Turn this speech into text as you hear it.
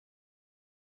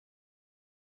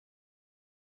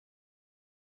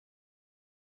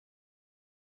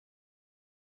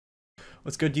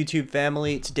What's good, YouTube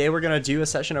family? Today we're going to do a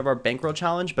session of our bankroll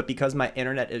challenge, but because my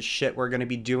internet is shit, we're going to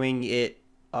be doing it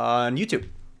on YouTube.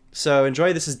 So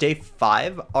enjoy. This is day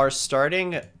 5. Our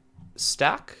starting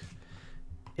stack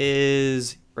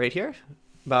is right here,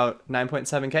 about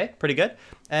 9.7k, pretty good.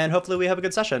 And hopefully we have a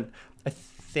good session. I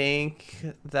think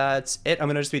that's it. I'm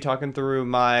going to just be talking through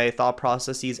my thought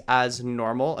processes as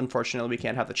normal. Unfortunately, we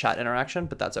can't have the chat interaction,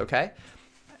 but that's okay.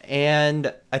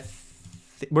 And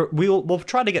we'll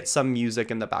try to get some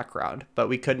music in the background, but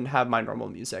we couldn't have my normal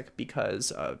music because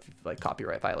of like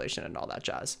copyright violation and all that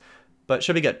jazz. But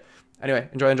should be good. Anyway,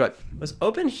 enjoy. Let's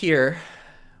open here.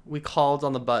 We called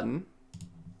on the button.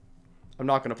 I'm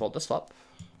not gonna fold this flop.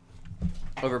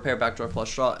 Overpair, backdoor,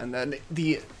 flush draw, and then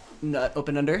the nut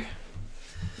open under.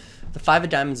 The 5 of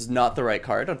diamonds is not the right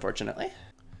card, unfortunately.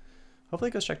 Hopefully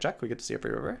it goes check check. We get to see a free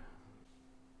river.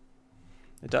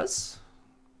 It does.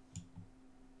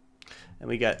 And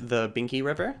we get the Binky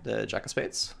River, the Jack of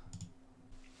Spades.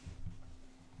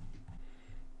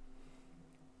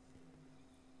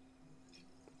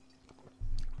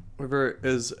 River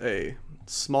is a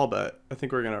small bet. I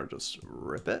think we're gonna just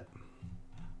rip it.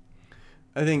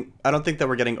 I don't think that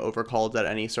we're getting overcalled at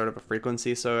any sort of a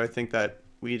frequency, so I think that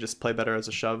we just play better as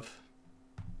a shove.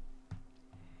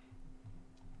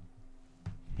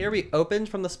 Here we opened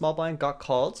from the small blind, got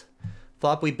called.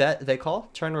 Flop we bet, they call.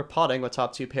 Turn we're potting with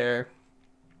top 2 pair.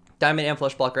 Diamond and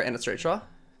flush blocker and a straight draw.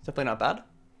 Definitely not bad.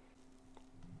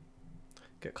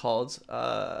 Get called.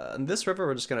 And this river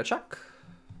we're just gonna check.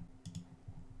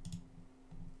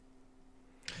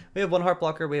 We have 1 heart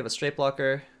blocker, we have a straight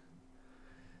blocker.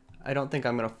 I don't think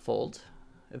I'm gonna fold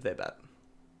if they bet.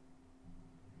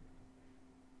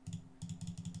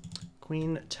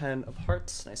 Queen 10 of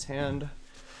hearts, nice hand.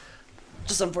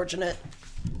 Just unfortunate.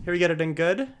 Here we get it in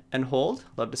good and hold.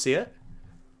 Love to see it.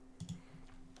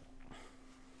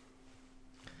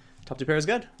 Top 2 pair is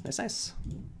good. Nice.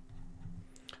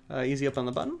 Easy up on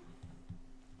the button.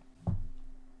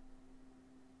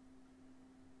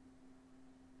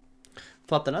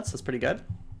 Flop the nuts. That's pretty good.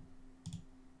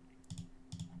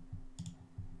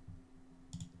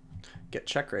 Get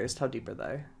check raised. How deep are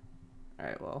they? All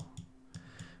right, well,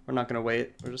 we're not going to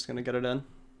wait. We're just going to get it in.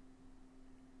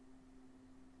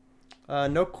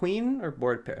 No queen or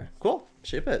board pair. Cool.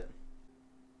 Shape it.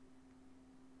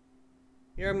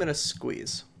 Here I'm going to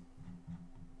squeeze.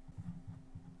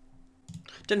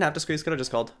 Didn't have to squeeze, could have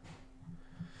just called.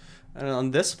 And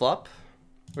on this flop,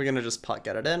 we're gonna just pot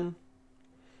get it in.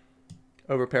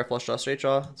 Overpair, flush draw, straight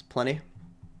draw. It's plenty.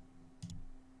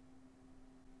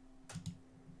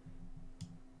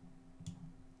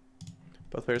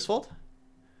 Both players fold.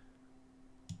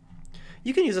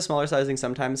 You can use a smaller sizing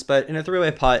sometimes, but in a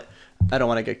 3-way pot, I don't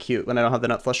want to get cute when I don't have the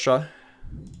nut flush draw.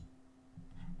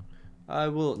 I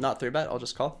will not 3-bet, I'll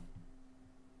just call.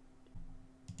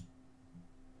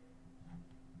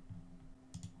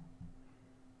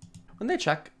 When they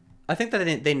check, I think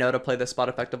that they know to play this spot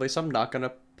effectively, so I'm not going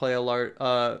to play a lot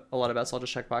of bets. I'll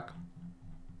just check back.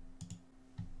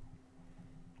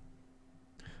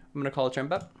 I'm going to call a turn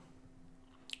bet.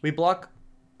 We block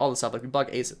all the stuff. Like we block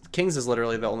aces. Kings is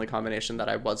literally the only combination that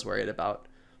I was worried about.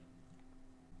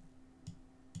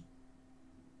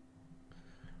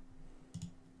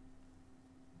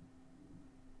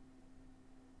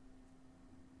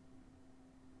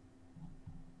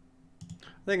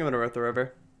 I think I'm going to rip the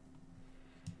river.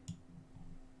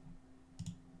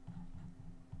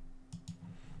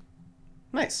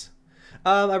 Nice.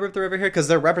 I ripped the river here because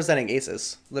they're representing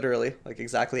aces, literally, like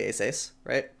exactly ace-ace,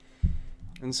 right?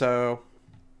 And so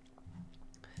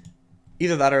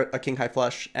either that or a king high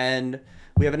flush, and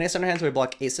we have an ace on our hands, so we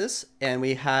block aces, and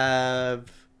we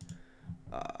have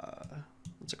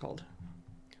what's it called?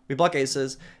 We block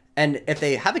aces, and if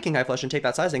they have a king high flush and take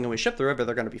that sizing, and we ship the river,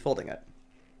 they're going to be folding it.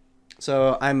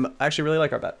 So I actually really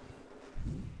like our bet.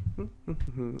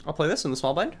 I'll play this in the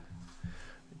small blind.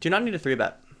 Do not need a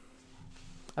 3-bet.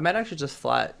 I might actually just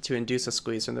flat to induce a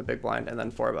squeeze from the big blind and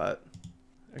then 4-bet.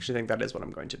 I actually think that is what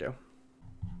I'm going to do.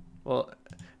 Well,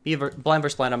 blind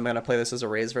versus blind, I'm going to play this as a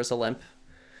raise versus a limp,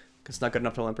 because it's not good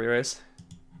enough to limp re-raise.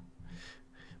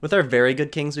 With our very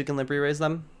good kings, we can limp re-raise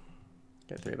them.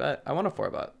 Get 3-bet. I want a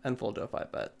 4-bet and fold to a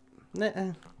 5-bet.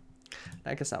 Nah,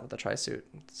 I guess not with the tri-suit.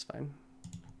 It's fine.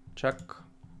 Check.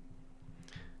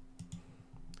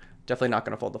 Definitely not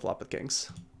going to fold the flop with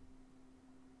kings.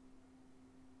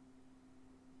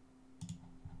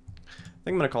 I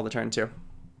think I'm going to call the turn too.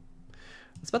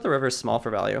 Let's bet the river is small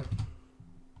for value.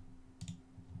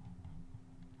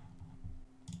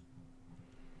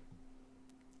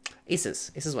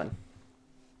 Aces. Aces win.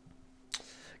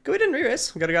 Go ahead and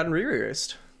re-raise. We got to gotten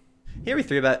re-raised. Here we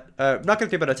 3-bet. Not going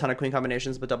to 3-bet a ton of queen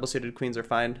combinations, but double suited queens are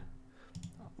fine.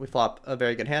 We flop a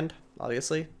very good hand,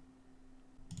 obviously.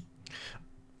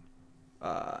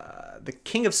 The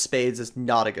king of spades is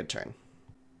not a good turn.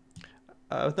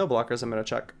 With no blockers, I'm going to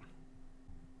check.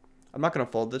 I'm not going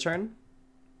to fold the turn.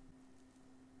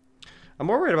 I'm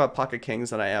more worried about pocket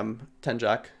kings than I am 10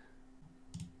 jack.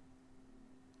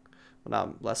 Well, now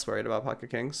I'm less worried about pocket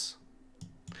kings.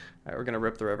 All right, we're going to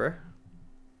rip the river.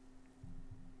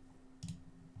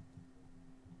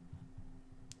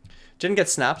 Didn't get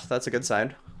snapped. That's a good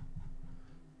sign.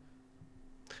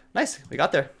 Nice. We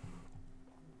got there.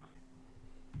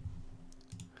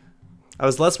 I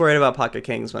was less worried about pocket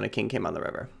kings when a king came on the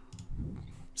river.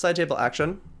 Side table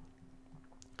action.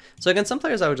 So against some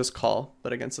players I would just call,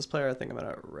 but against this player I think I'm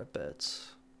going to rip it.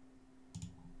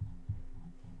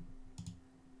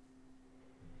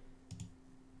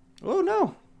 Oh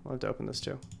no! I'll have to open this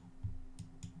too.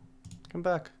 Come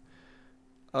back.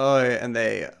 Oh, and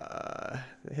they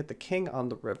hit the king on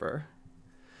the river.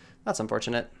 That's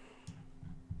unfortunate.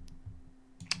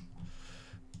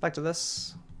 Back to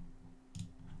this.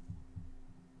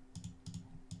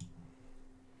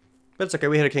 But it's okay,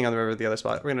 we hit a king on the river at the other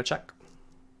spot. We're gonna check.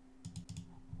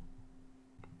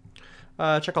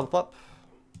 Check on the flop.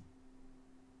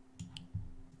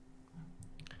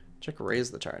 Check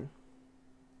raise the turn.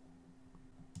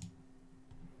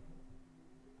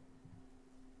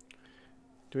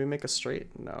 Do we make a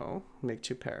straight? No. Make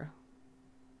 2 pair.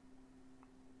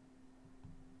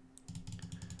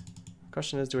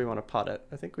 Question is, do we want to pot it?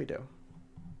 I think we do.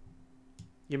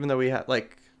 Even though we have,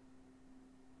 like...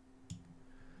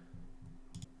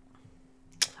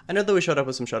 I know that we showed up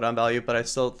with some showdown value, but I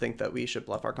still think that we should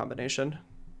bluff our combination.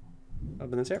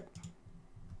 Open this here.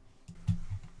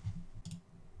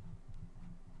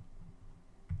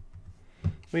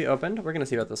 We opened. We're going to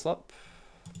see about this flop.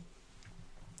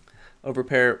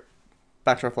 Overpair,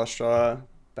 backdoor flush draw,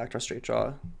 backdoor straight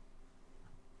draw.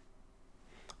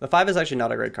 The 5 is actually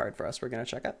not a great card for us. We're going to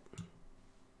check it.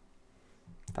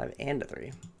 5 and a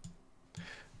 3.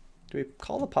 Do we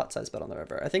call the pot size bet on the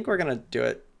river? I think we're going to do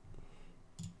it.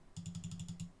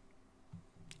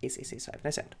 Ace, ace, ace, 5.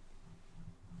 Nice hand.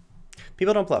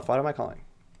 People don't bluff. Why am I calling?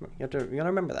 You gotta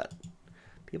remember that.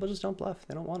 People just don't bluff.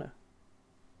 They don't want to.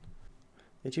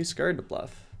 They're too scared to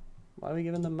bluff. Why are we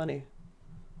giving them money?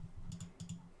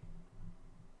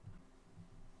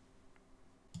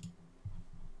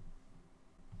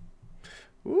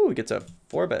 Ooh, he gets a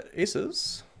 4-bet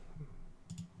aces.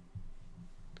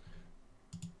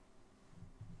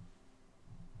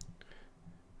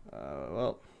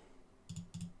 Well,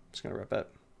 just gonna rip it.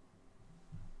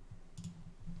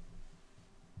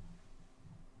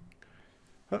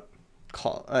 Oh,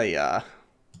 call. Yeah,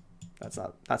 that's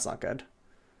not good.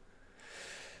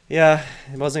 Yeah,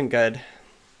 it wasn't good.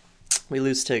 We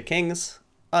lose to kings.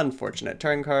 Unfortunate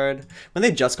turn card. When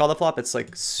they just call the flop, it's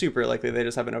like super likely they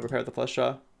just have an overpair with the flush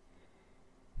draw.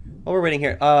 While we're waiting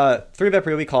here, 3-bet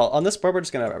pre we call. On this board, we're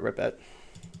just gonna rip it.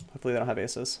 Hopefully they don't have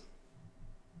aces.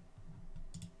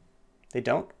 They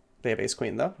don't. They have ace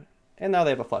queen though. And now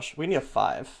they have a flush. We need a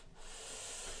 5.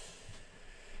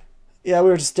 Yeah,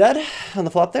 we were just dead on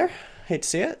the flop there. Hate to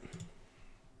see it.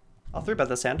 I'll 3-bet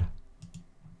this hand.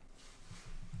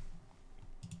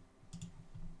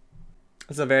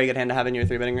 This is a very good hand to have in your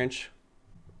 3-betting range.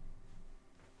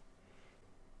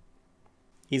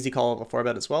 Easy call of a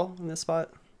 4-bet as well in this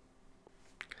spot.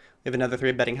 We have another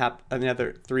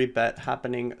 3-bet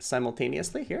happening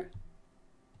simultaneously here.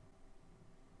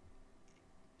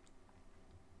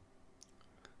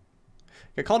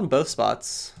 Get called in both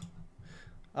spots.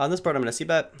 On this board, I'm going to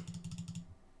c-bet.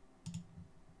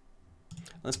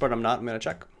 On this board, I'm not. I'm going to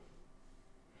check.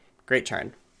 Great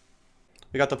turn.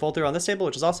 We got the fold through on this table,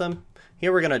 which is awesome.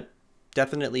 Here we're going to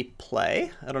definitely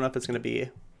play. I don't know if it's going to be...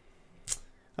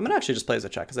 I'm going to actually just play as a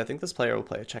check, because I think this player will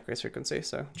play a check raise frequency,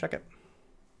 so check it.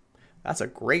 That's a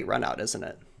great run out, isn't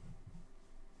it?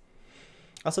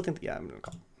 I also think, yeah, I'm going to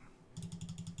call.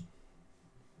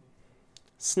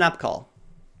 Snap call.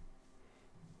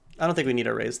 I don't think we need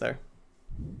a raise there.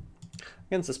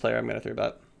 Against this player, I'm going to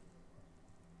 3-bet.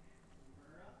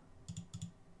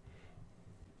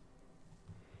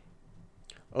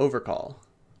 Overcall.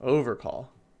 Overcall.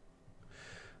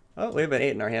 Oh, we have an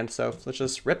 8 in our hand, so let's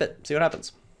just rip it. See what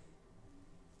happens.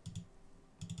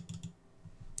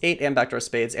 8 and backdoor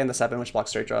spades and the 7, which blocks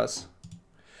straight draws.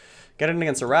 Get it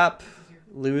against a wrap.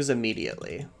 Lose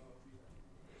immediately.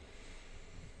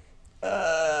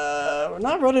 We're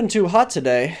not running too hot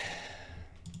today.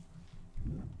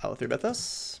 I'll 3-bet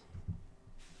this.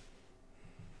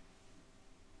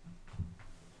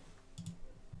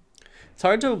 It's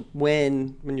hard to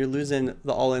win when you're losing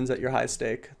the all-ins at your high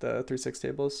stake, the 3-6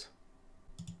 tables.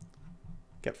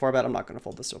 Get 4-bet. I'm not going to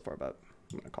fold this to a 4-bet.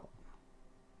 I'm going to call.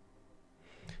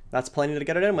 That's plenty to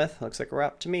get it in with. Looks like a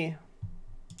wrap to me.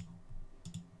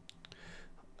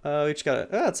 We just got it.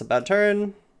 Oh, that's a bad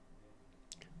turn.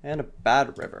 And a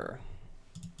bad river.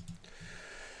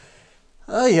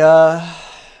 Oh, yeah.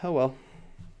 Oh, well.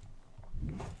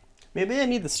 Maybe I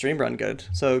need the stream run good.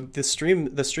 So the stream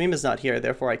is not here,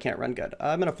 therefore I can't run good.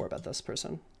 I'm going to 4-bet this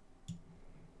person.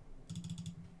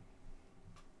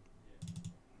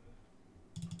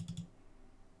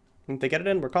 If they get it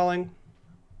in, we're calling.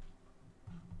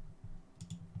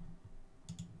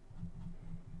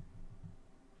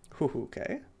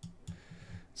 Okay.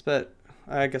 Let's bet.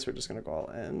 I guess we're just going to go all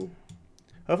in.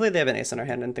 Hopefully they have an ace in our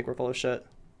hand and think we're full of shit.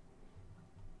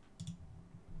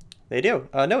 They do.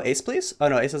 No ace, please. Oh,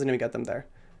 no, ace doesn't even get them there.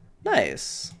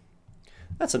 Nice.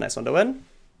 That's a nice one to win.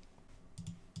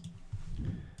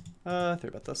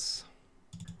 3-bet this.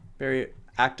 Very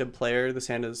active player. This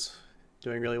hand is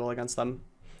doing really well against them.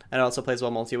 And it also plays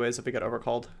well multi-ways if we get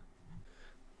overcalled.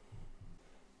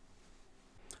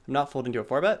 I'm not folding to a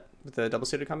 4-bet with the double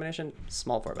suited combination.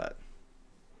 Small 4-bet.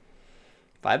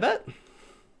 5-bet?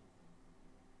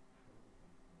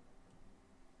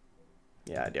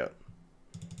 Yeah, I do it.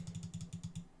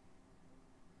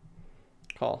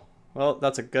 Call. Well,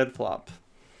 that's a good flop.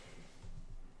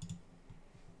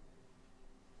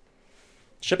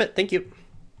 Ship it. Thank you.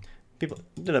 People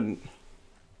did a...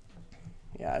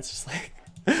 Yeah, it's just like...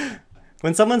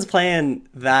 when someone's playing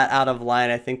that out of line,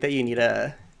 I think that you need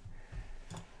to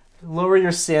lower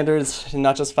your standards and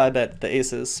not just 5-bet the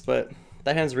aces, but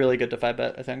that hand's really good to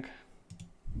 5-bet, I think.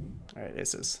 All right,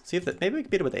 aces. See if that... Maybe we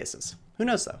can beat it with aces. Who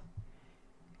knows, though?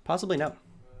 Possibly no.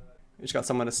 We just got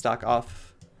someone to stock off.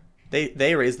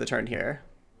 They raise the turn here.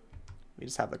 We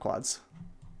just have the quads.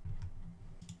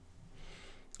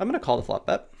 I'm going to call the flop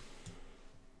bet.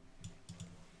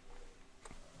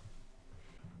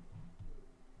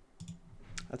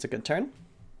 That's a good turn.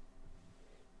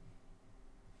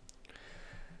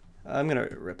 I'm going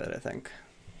to rip it, I think.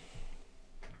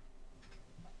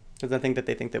 Because I think that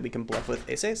they think that we can bluff with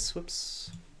ace-ace.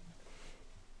 Whoops.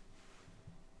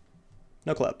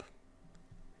 No club.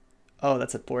 Oh,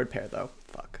 that's a board pair, though.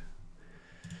 Fuck.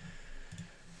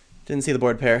 Didn't see the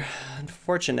board pair.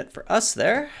 Unfortunate for us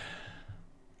there.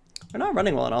 We're not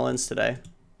running well on all-ins today.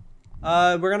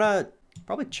 We're gonna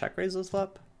probably check raise this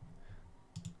flop.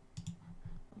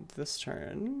 This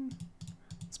turn.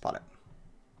 Spot it.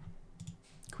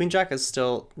 Queen Jack is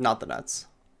still not the nuts.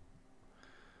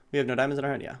 We have no diamonds in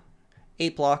our hand, yeah.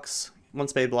 8 blocks, 1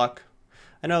 spade block.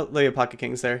 I know we have pocket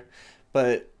kings there,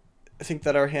 but I think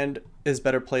that our hand is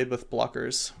better played with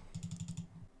blockers.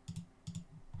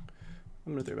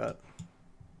 I'm gonna 3-bet.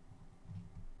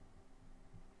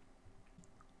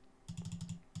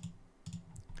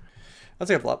 Let's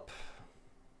take a flop.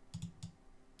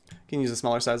 You can use a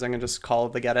smaller sizing and just call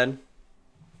the get in.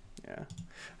 Yeah,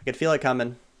 I could feel it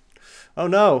coming. Oh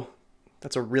no,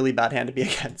 that's a really bad hand to be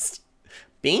against.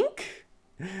 Bink?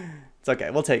 It's okay,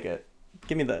 we'll take it.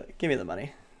 Give me the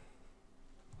money.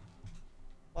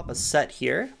 Flop a set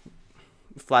here.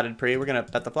 Flatted pre. We're gonna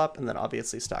bet the flop and then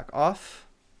obviously stack off.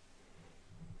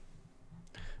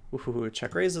 Ooh,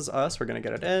 check raises us. We're gonna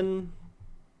get it in.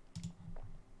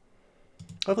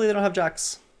 Hopefully they don't have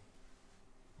jacks.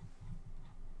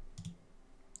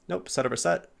 Nope, set over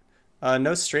set.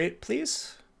 No straight,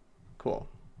 please. Cool.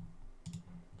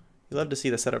 You love to see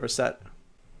the set over set.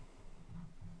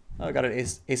 Oh, I got an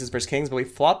ace, aces versus kings, but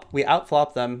we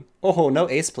outflop them. Oh, no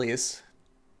ace, please.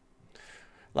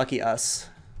 Lucky us.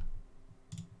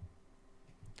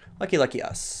 Lucky, lucky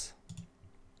us.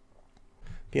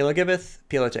 PLO giveth,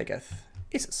 PLO taketh.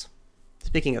 Aces.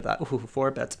 Speaking of that, ooh,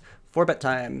 4-bet. 4-bet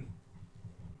time.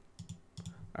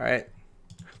 All right.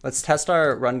 Let's test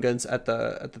our run goods at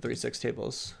the 3-6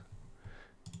 tables.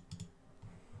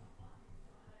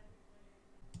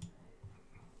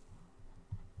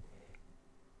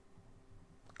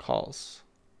 Calls.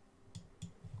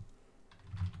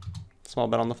 Small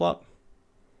bet on the flop.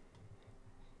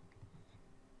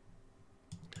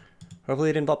 Hopefully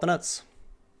he didn't flop the nuts.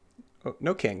 Oh,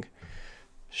 no king.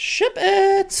 Ship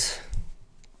it!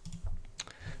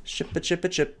 Ship it, ship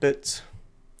it, ship it.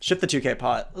 Ship the 2K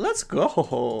pot. Let's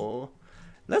go.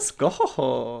 Let's go.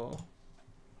 All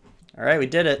right, we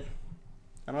did it.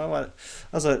 I don't know what.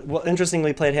 That was a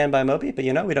interestingly played hand by Moby, but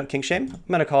you know, we don't king shame. I'm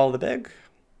going to call the big.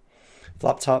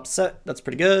 Flop top set. That's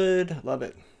pretty good. Love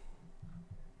it.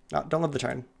 Oh, don't love the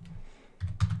turn.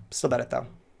 Still bet it though.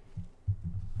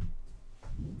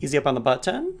 Easy up on the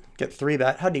button. Get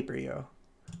 3-bet. How deep are you?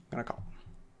 I'm going to call.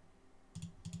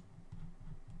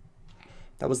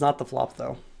 That was not the flop,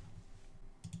 though.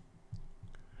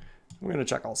 We're going to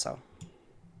check also.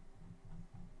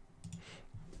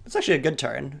 It's actually a good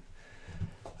turn.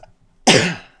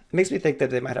 It makes me think that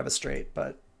they might have a straight,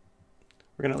 but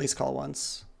we're going to at least call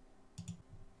once.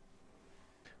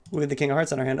 With the king of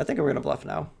hearts in our hand, I think we're going to bluff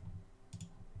now.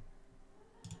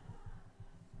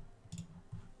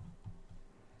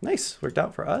 Nice. Worked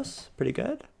out for us. Pretty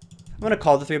good. I'm going to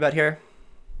call the 3-bet here.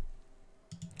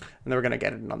 And then we're going to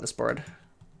get it on this board.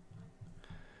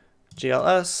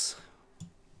 GLS.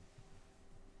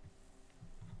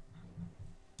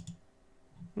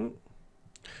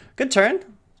 Good turn.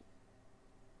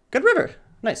 Good river.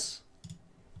 Nice.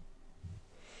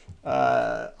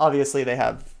 Obviously, they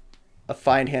have a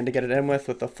fine hand to get it in with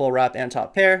the full wrap and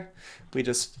top pair. We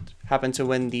just happen to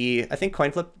win the, I think,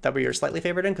 coin flip that we are slightly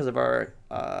favored in because of our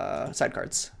side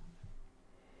cards.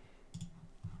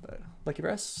 But lucky for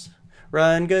us.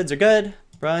 Run goods are good.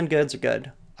 Run goods are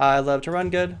good. I love to run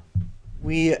good.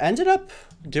 We ended up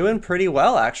doing pretty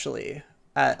well, actually,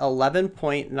 at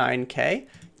 11.9K.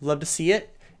 Love to see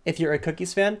it if you're a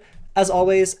Cookies fan. As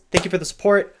always, thank you for the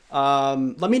support.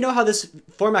 Let me know how this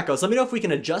format goes. Let me know if we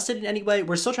can adjust it in any way.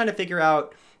 We're still trying to figure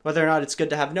out whether or not it's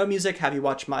good to have no music, have you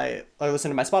watch my, or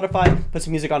listen to my Spotify, put some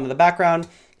music on in the background.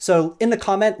 So in the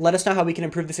comment, let us know how we can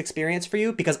improve this experience for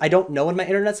you, because I don't know when my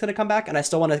internet's going to come back and I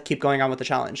still want to keep going on with the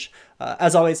challenge.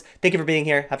 As always, thank you for being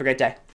here. Have a great day.